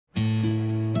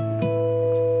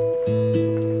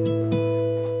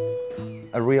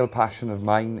A real passion of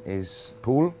mine is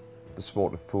pool, the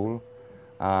sport of pool,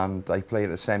 and I play at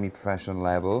a semi-professional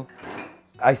level.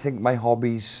 I think my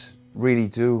hobbies really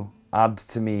do add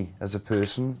to me as a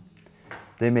person.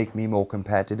 They make me more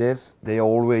competitive. They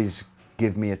always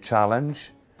give me a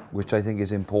challenge, which I think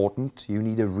is important. You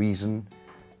need a reason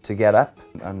to get up,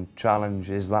 and challenge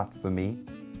is that for me.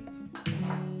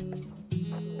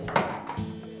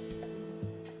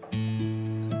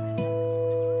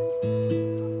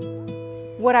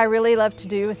 What I really love to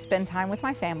do is spend time with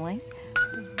my family.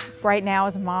 Right now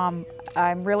as a mom,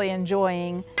 I'm really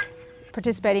enjoying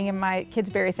participating in my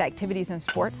kids' various activities and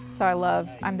sports, so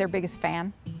I'm their biggest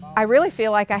fan. I really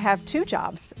feel like I have two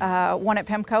jobs, one at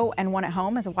PEMCO and one at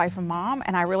home as a wife and mom,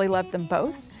 and I really love them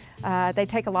both. They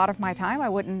take a lot of my time. I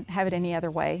wouldn't have it any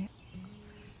other way.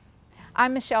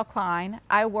 I'm Klein.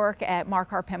 I work at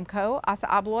Marcar PEMCO,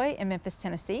 ASSA ABLOY in Memphis,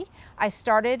 Tennessee. I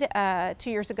started 2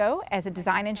 years ago as a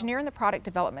design engineer in the product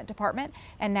development department,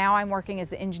 and now I'm working as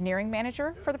the engineering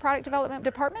manager for the product development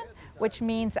department, which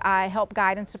means I help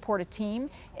guide and support a team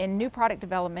in new product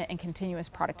development and continuous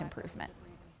product improvement.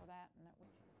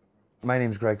 My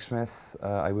name's Greg Smith.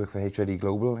 I work for HID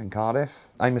Global in Cardiff.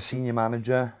 I'm a senior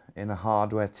manager in a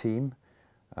hardware team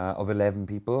of 11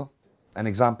 people. An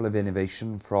example of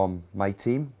innovation from my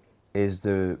team is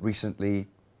the recently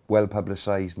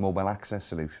well-publicised mobile access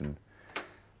solution,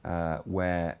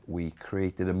 where we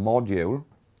created a module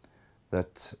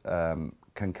that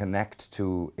can connect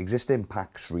to existing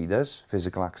PAX readers,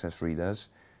 physical access readers,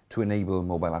 to enable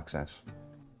mobile access.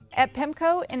 At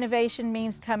PEMCO, innovation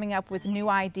means coming up with new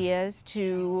ideas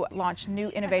to launch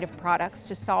new innovative products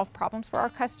to solve problems for our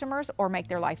customers or make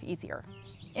their life easier.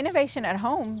 Innovation at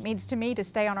home means to me to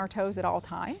stay on our toes at all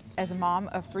times. As a mom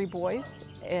of 3 boys,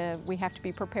 we have to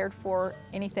be prepared for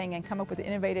anything and come up with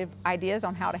innovative ideas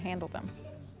on how to handle them.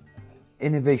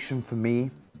 Innovation for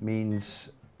me means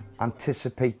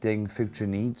anticipating future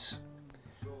needs,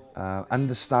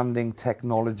 understanding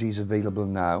technologies available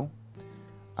now,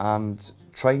 and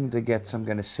trying to get some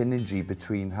kind of synergy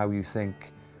between how you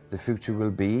think the future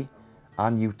will be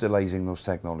and utilising those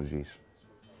technologies.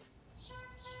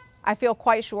 I feel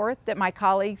quite sure that my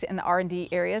colleagues in the R&D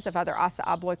areas of other ASSA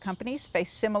ABLOY companies face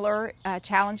similar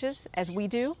challenges as we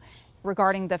do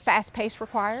regarding the fast pace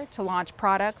required to launch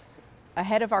products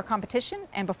ahead of our competition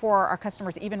and before our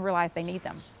customers even realize they need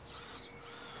them.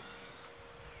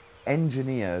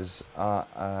 Engineers are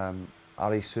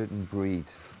a certain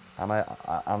breed, and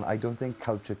I don't think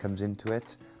culture comes into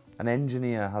it. An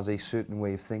engineer has a certain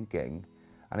way of thinking,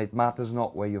 and it matters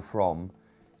not where you're from.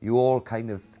 You all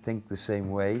kind of think the same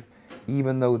way,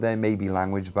 even though there may be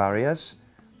language barriers.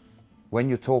 When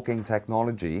you're talking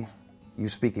technology, you're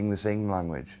speaking the same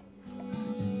language.